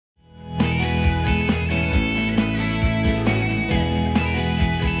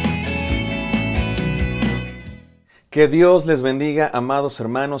Que Dios les bendiga, amados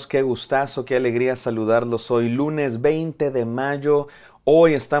hermanos, qué gustazo, qué alegría saludarlos hoy, lunes 20 de mayo.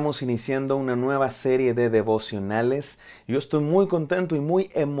 Hoy estamos iniciando una nueva serie de devocionales. Yo estoy muy contento y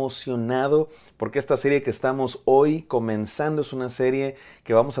muy emocionado porque esta serie que estamos hoy comenzando es una serie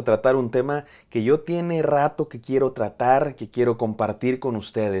que vamos a tratar un tema que yo tiene rato que quiero tratar, que quiero compartir con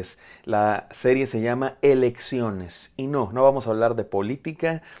ustedes. La serie se llama Elecciones y no vamos a hablar de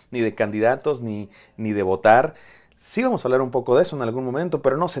política, ni de candidatos, ni de votar. Sí vamos a hablar un poco de eso en algún momento,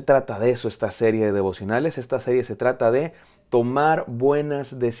 pero no se trata de eso esta serie de devocionales. Esta serie se trata de tomar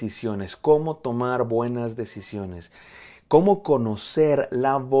buenas decisiones. ¿Cómo tomar buenas decisiones? ¿Cómo conocer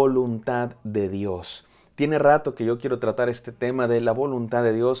la voluntad de Dios? Tiene rato que yo quiero tratar este tema de la voluntad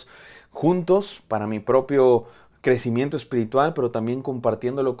de Dios juntos para mi propio crecimiento espiritual, pero también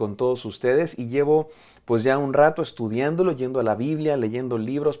compartiéndolo con todos ustedes, y llevo pues ya un rato estudiándolo, yendo a la Biblia, leyendo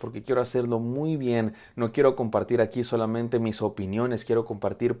libros, porque quiero hacerlo muy bien. No quiero compartir aquí solamente mis opiniones, quiero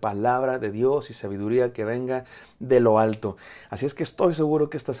compartir palabra de Dios y sabiduría que venga de lo alto. Así es que estoy seguro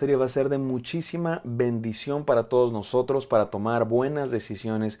que esta serie va a ser de muchísima bendición para todos nosotros, para tomar buenas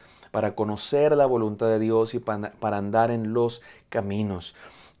decisiones, para conocer la voluntad de Dios y para andar en los caminos.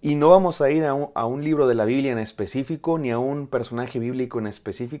 Y no vamos a ir a un libro de la Biblia en específico, ni a un personaje bíblico en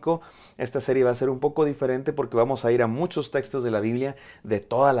específico. Esta serie va a ser un poco diferente porque vamos a ir a muchos textos de la Biblia, de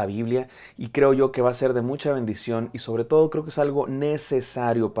toda la Biblia, y creo yo que va a ser de mucha bendición y sobre todo creo que es algo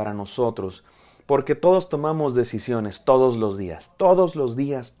necesario para nosotros, porque todos tomamos decisiones todos los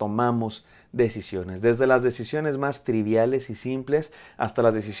días tomamos decisiones, desde las decisiones más triviales y simples hasta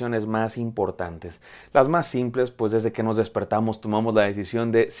las decisiones más importantes. Las más simples, pues desde que nos despertamos tomamos la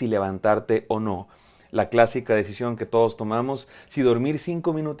decisión de si levantarte o no. La clásica decisión que todos tomamos, si dormir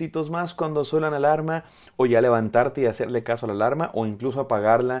 5 minutitos más cuando suena la alarma, o ya levantarte y hacerle caso a la alarma, o incluso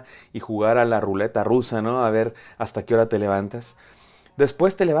apagarla y jugar a la ruleta rusa, ¿no? A ver hasta qué hora te levantas.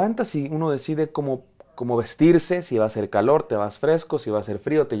 Después te levantas y uno decide cómo vestirse, si va a hacer calor, te vas fresco, si va a hacer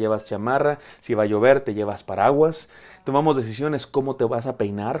frío, te llevas chamarra, si va a llover, te llevas paraguas. Tomamos decisiones cómo te vas a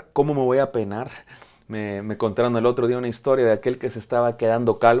peinar, cómo me voy a peinar. Me contaron el otro día una historia de aquel que se estaba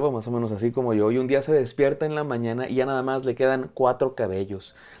quedando calvo, más o menos así como yo, y un día se despierta en la mañana y ya nada más le quedan 4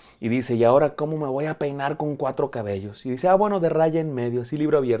 cabellos. Y dice, ¿y ahora cómo me voy a peinar con 4 cabellos? Y dice, bueno, de raya en medio, así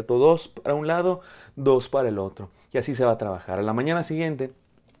libro abierto, 2 para un lado, 2 para el otro. Y así se va a trabajar. A la mañana siguiente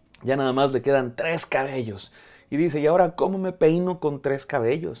ya nada más le quedan 3 cabellos. Y dice, ¿y ahora cómo me peino con 3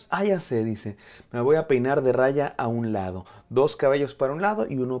 cabellos? Ya sé, dice, me voy a peinar de raya a un lado. 2 cabellos para un lado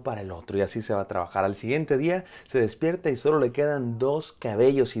y 1 para el otro. Y así se va a trabajar. Al siguiente día se despierta y solo le quedan 2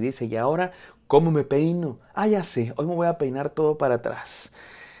 cabellos. Y dice, ¿y ahora cómo me peino? Ya sé, hoy me voy a peinar todo para atrás.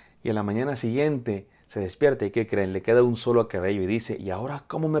 Y a la mañana siguiente se despierta y ¿qué creen? Le queda un solo cabello y dice, ¿y ahora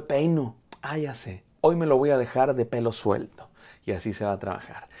cómo me peino? Ya sé, hoy me lo voy a dejar de pelo suelto. Y así se va a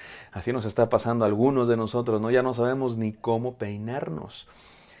trabajar. Así nos está pasando a algunos de nosotros, ¿no? Ya no sabemos ni cómo peinarnos.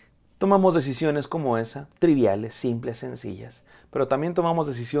 Tomamos decisiones como esa, triviales, simples, sencillas. Pero también tomamos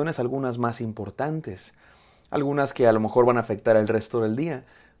decisiones, algunas más importantes. Algunas que a lo mejor van a afectar el resto del día.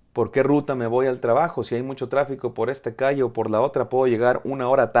 ¿Por qué ruta me voy al trabajo? Si hay mucho tráfico por esta calle o por la otra, ¿puedo llegar 1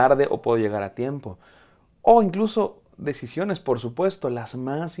 hora tarde o puedo llegar a tiempo? O incluso decisiones, por supuesto, las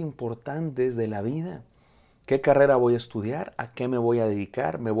más importantes de la vida. ¿Qué carrera voy a estudiar? ¿A qué me voy a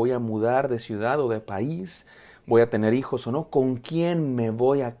dedicar? ¿Me voy a mudar de ciudad o de país? ¿Voy a tener hijos o no? ¿Con quién me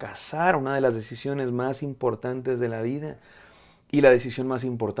voy a casar? Una de las decisiones más importantes de la vida. Y la decisión más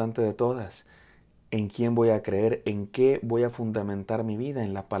importante de todas. ¿En quién voy a creer? ¿En qué voy a fundamentar mi vida?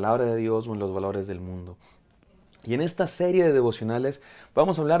 ¿En la palabra de Dios o en los valores del mundo? Y en esta serie de devocionales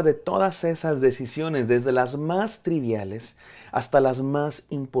vamos a hablar de todas esas decisiones, desde las más triviales hasta las más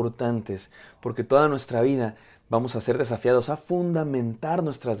importantes, porque toda nuestra vida vamos a ser desafiados a fundamentar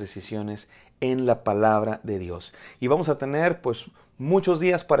nuestras decisiones en la palabra de Dios. Y vamos a tener pues muchos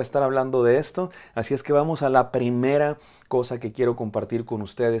días para estar hablando de esto, así es que vamos a la primera cosa que quiero compartir con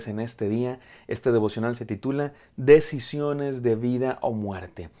ustedes en este día. Este devocional se titula Decisiones de vida o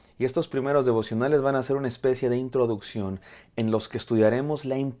muerte. Y estos primeros devocionales van a ser una especie de introducción en los que estudiaremos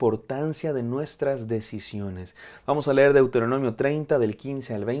la importancia de nuestras decisiones. Vamos a leer Deuteronomio 30 del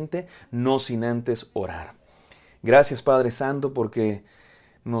 15 al 20, no sin antes orar. Gracias Padre Santo porque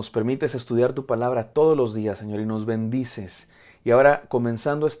nos permites estudiar tu palabra todos los días, Señor, y nos bendices. Y ahora,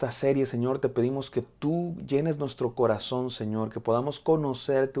 comenzando esta serie, Señor, te pedimos que tú llenes nuestro corazón, Señor, que podamos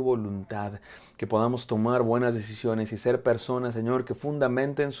conocer tu voluntad, que podamos tomar buenas decisiones y ser personas, Señor, que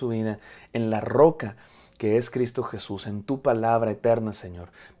fundamenten su vida en la roca que es Cristo Jesús, en tu palabra eterna, Señor.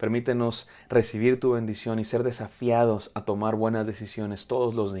 Permítenos recibir tu bendición y ser desafiados a tomar buenas decisiones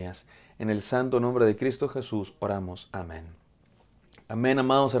todos los días. En el santo nombre de Cristo Jesús oramos. Amén. Amén,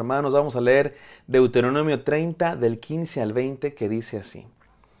 amados hermanos. Vamos a leer Deuteronomio 30 del 15 al 20 que dice así.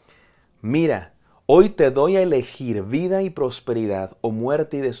 Mira, hoy te doy a elegir vida y prosperidad o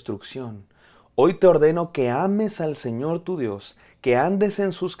muerte y destrucción. Hoy te ordeno que ames al Señor tu Dios, que andes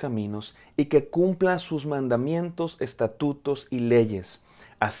en sus caminos y que cumplas sus mandamientos, estatutos y leyes.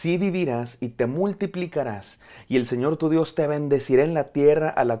 Así vivirás y te multiplicarás, y el Señor tu Dios te bendecirá en la tierra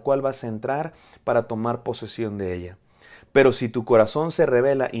a la cual vas a entrar para tomar posesión de ella. Pero si tu corazón se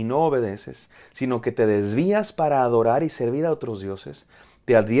rebela y no obedeces, sino que te desvías para adorar y servir a otros dioses,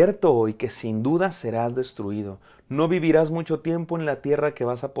 te advierto hoy que sin duda serás destruido. No vivirás mucho tiempo en la tierra que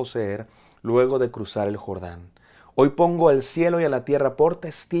vas a poseer luego de cruzar el Jordán. Hoy pongo al cielo y a la tierra por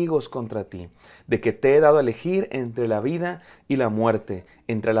testigos contra ti, de que te he dado a elegir entre la vida y la muerte,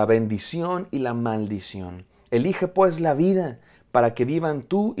 entre la bendición y la maldición. Elige pues la vida, para que vivan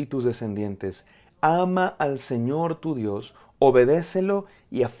tú y tus descendientes. Ama al Señor tu Dios, obedécelo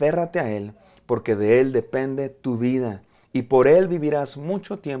y aférrate a Él, porque de Él depende tu vida, y por Él vivirás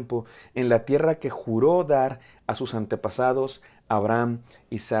mucho tiempo en la tierra que juró dar a sus antepasados, Abraham,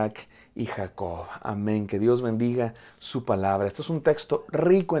 Isaac y Jacob. Amén. Que Dios bendiga su palabra. Esto es un texto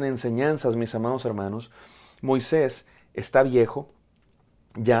rico en enseñanzas, mis amados hermanos. Moisés está viejo,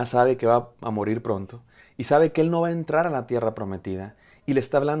 ya sabe que va a morir pronto, y sabe que él no va a entrar a la tierra prometida, y le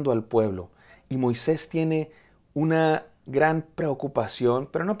está hablando al pueblo. Y Moisés tiene una gran preocupación,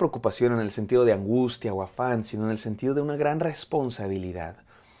 pero no preocupación en el sentido de angustia o afán, sino en el sentido de una gran responsabilidad,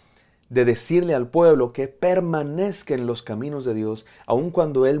 de decirle al pueblo que permanezca en los caminos de Dios, aun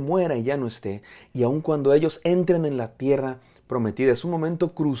cuando Él muera y ya no esté, y aun cuando ellos entren en la tierra prometida. Es un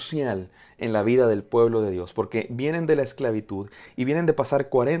momento crucial en la vida del pueblo de Dios, porque vienen de la esclavitud y vienen de pasar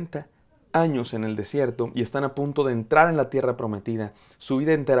 40 años en el desierto y están a punto de entrar en la tierra prometida. Su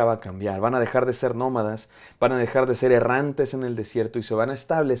vida entera va a cambiar, van a dejar de ser nómadas, van a dejar de ser errantes en el desierto y se van a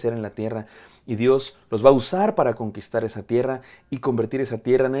establecer en la tierra, y Dios los va a usar para conquistar esa tierra y convertir esa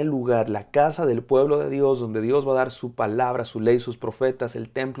tierra en el lugar, la casa del pueblo de Dios, donde Dios va a dar su palabra, su ley, sus profetas, el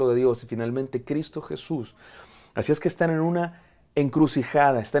templo de Dios y finalmente Cristo Jesús. Así es que están en una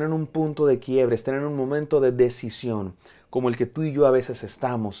encrucijada, están en un punto de quiebre, están en un momento de decisión, como el que tú y yo a veces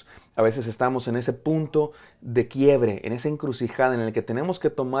estamos. A veces estamos en ese punto de quiebre, en esa encrucijada en el que tenemos que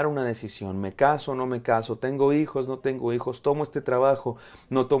tomar una decisión. ¿Me caso o no me caso? ¿Tengo hijos? ¿No tengo hijos? ¿Tomo este trabajo?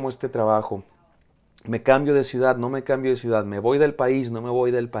 ¿No tomo este trabajo? ¿Me cambio de ciudad? ¿No me cambio de ciudad? ¿Me voy del país? ¿No me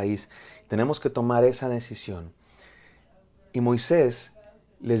voy del país? Tenemos que tomar esa decisión. Y Moisés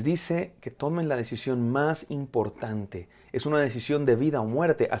les dice que tomen la decisión más importante. Es una decisión de vida o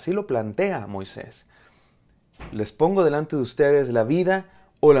muerte. Así lo plantea Moisés. Les pongo delante de ustedes la vida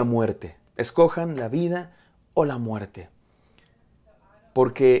o la muerte. Escojan la vida o la muerte.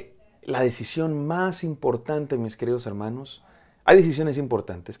 Porque la decisión más importante, mis queridos hermanos, hay decisiones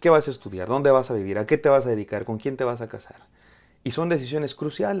importantes. ¿Qué vas a estudiar? ¿Dónde vas a vivir? ¿A qué te vas a dedicar? ¿Con quién te vas a casar? Y son decisiones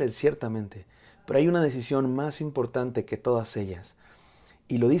cruciales, ciertamente. Pero hay una decisión más importante que todas ellas.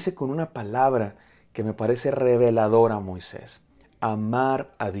 Y lo dice con una palabra que me parece reveladora, Moisés.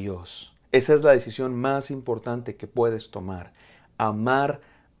 Amar a Dios. Esa es la decisión más importante que puedes tomar. Amar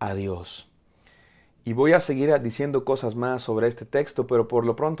a Dios. Y voy a seguir diciendo cosas más sobre este texto, pero por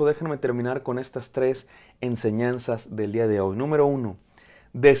lo pronto déjenme terminar con estas 3 enseñanzas del día de hoy. Número 1.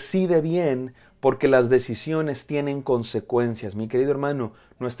 Decide bien porque las decisiones tienen consecuencias. Mi querido hermano,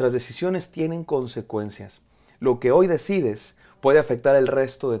 nuestras decisiones tienen consecuencias. Lo que hoy decides puede afectar el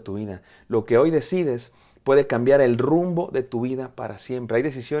resto de tu vida. Lo que hoy decides puede cambiar el rumbo de tu vida para siempre. Hay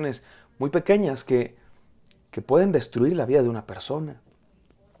decisiones muy pequeñas que pueden destruir la vida de una persona.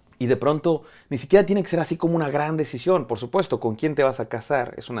 Y de pronto ni siquiera tiene que ser así como una gran decisión. Por supuesto, con quién te vas a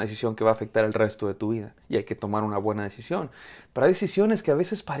casar es una decisión que va a afectar el resto de tu vida y hay que tomar una buena decisión. Pero hay decisiones que a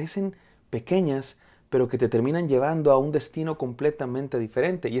veces parecen pequeñas, pero que te terminan llevando a un destino completamente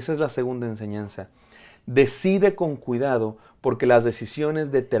diferente. Y esa es la segunda enseñanza. Decide con cuidado porque las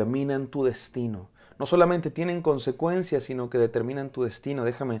decisiones determinan tu destino. No solamente tienen consecuencias, sino que determinan tu destino.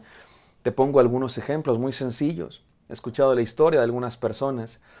 Te pongo algunos ejemplos muy sencillos. He escuchado la historia de algunas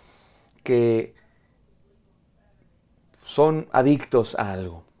personas que son adictos a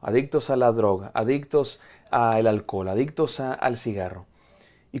algo, adictos a la droga, adictos al alcohol, adictos al cigarro.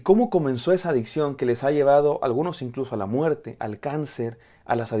 ¿Y cómo comenzó esa adicción que les ha llevado a algunos incluso a la muerte, al cáncer,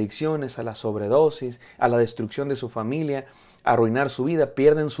 a las adicciones, a la sobredosis, a la destrucción de su familia, a arruinar su vida?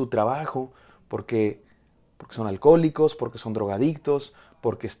 Pierden su trabajo porque son alcohólicos, porque son drogadictos,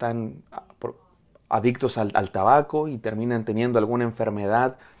 porque están adictos al tabaco y terminan teniendo alguna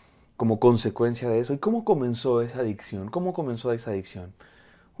enfermedad como consecuencia de eso. ¿Y cómo comenzó esa adicción? ¿Cómo comenzó esa adicción?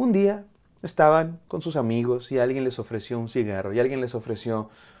 Un día estaban con sus amigos y alguien les ofreció un cigarro, y alguien les ofreció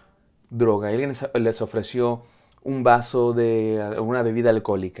droga, y alguien les ofreció un vaso de alguna bebida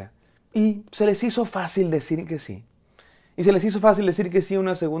alcohólica. Y se les hizo fácil decir que sí. Y se les hizo fácil decir que sí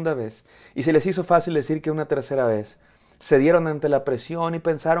una segunda vez. Y se les hizo fácil decir que una tercera vez. Se dieron ante la presión y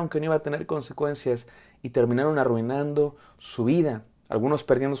pensaron que no iba a tener consecuencias y terminaron arruinando su vida. Algunos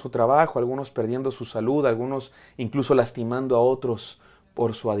perdiendo su trabajo, algunos perdiendo su salud, algunos incluso lastimando a otros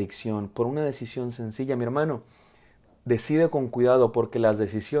por su adicción, por una decisión sencilla. Mi hermano, decide con cuidado porque las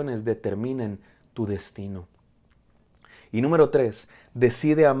decisiones determinan tu destino. Y número 3,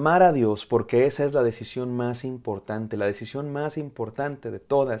 decide amar a Dios porque esa es la decisión más importante. La decisión más importante de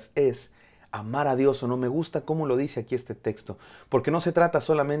todas es amar a Dios o no. Me gusta cómo lo dice aquí este texto, porque no se trata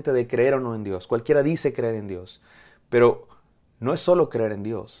solamente de creer o no en Dios. Cualquiera dice creer en Dios, pero no es solo creer en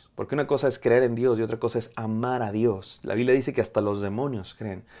Dios, porque una cosa es creer en Dios y otra cosa es amar a Dios. La Biblia dice que hasta los demonios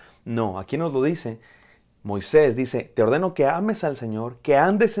creen. No, aquí nos lo dice Moisés, dice, te ordeno que ames al Señor, que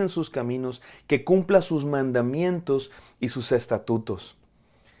andes en sus caminos, que cumplas sus mandamientos y sus estatutos.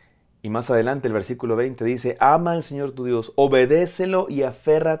 Y más adelante el versículo 20 dice, ama al Señor tu Dios, obedécelo y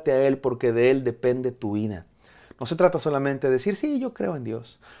aférrate a Él porque de Él depende tu vida. No se trata solamente de decir, sí, yo creo en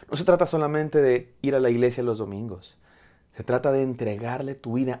Dios. No se trata solamente de ir a la iglesia los domingos. Se trata de entregarle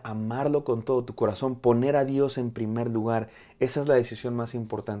tu vida, amarlo con todo tu corazón, poner a Dios en primer lugar. Esa es la decisión más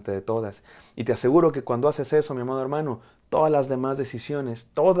importante de todas. Y te aseguro que cuando haces eso, mi amado hermano, todas las demás decisiones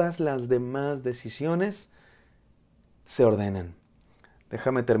se ordenan.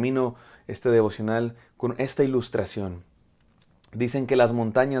 Déjame termino este devocional con esta ilustración. Dicen que las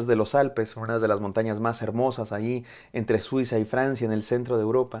montañas de los Alpes son una de las montañas más hermosas allí entre Suiza y Francia, en el centro de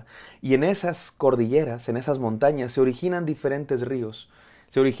Europa. Y en esas cordilleras, en esas montañas, se originan diferentes ríos.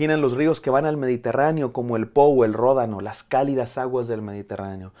 Se originan los ríos que van al Mediterráneo, como el Po o el Ródano, las cálidas aguas del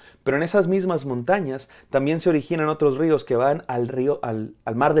Mediterráneo. Pero en esas mismas montañas también se originan otros ríos que van al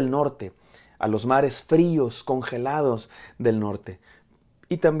Mar del Norte, a los mares fríos, congelados del norte.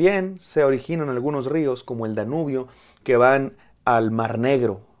 Y también se originan algunos ríos, como el Danubio, que van al Mar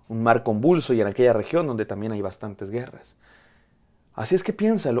Negro, un mar convulso y en aquella región donde también hay bastantes guerras. Así es que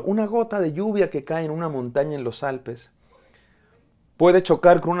piénsalo, una gota de lluvia que cae en una montaña en los Alpes puede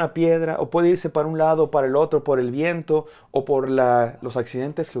chocar con una piedra o puede irse para un lado o para el otro por el viento o por los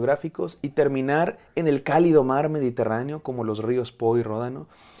accidentes geográficos y terminar en el cálido mar Mediterráneo como los ríos Po y Ródano,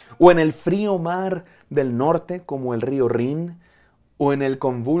 o en el frío mar del norte como el río Rin, o en el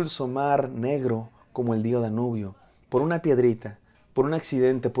convulso mar Negro como el río Danubio, por una piedrita, por un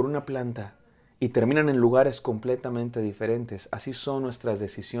accidente, por una planta, y terminan en lugares completamente diferentes. Así son nuestras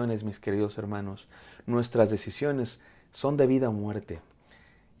decisiones, mis queridos hermanos. Nuestras decisiones son de vida o muerte.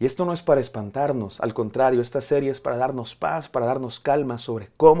 Y esto no es para espantarnos, al contrario, esta serie es para darnos paz, para darnos calma sobre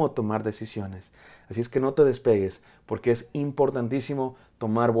cómo tomar decisiones. Así es que no te despegues, porque es importantísimo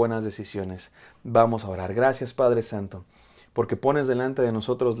tomar buenas decisiones. Vamos a orar. Gracias, Padre Santo, porque pones delante de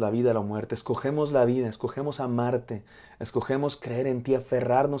nosotros la vida o la muerte. Escogemos la vida, escogemos amarte, escogemos creer en ti,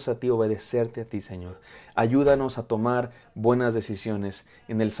 aferrarnos a ti, obedecerte a ti, Señor. Ayúdanos a tomar buenas decisiones.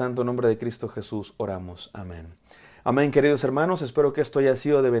 En el santo nombre de Cristo Jesús oramos. Amén. Amén, queridos hermanos. Espero que esto haya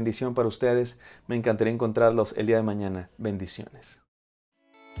sido de bendición para ustedes. Me encantaría encontrarlos el día de mañana. Bendiciones.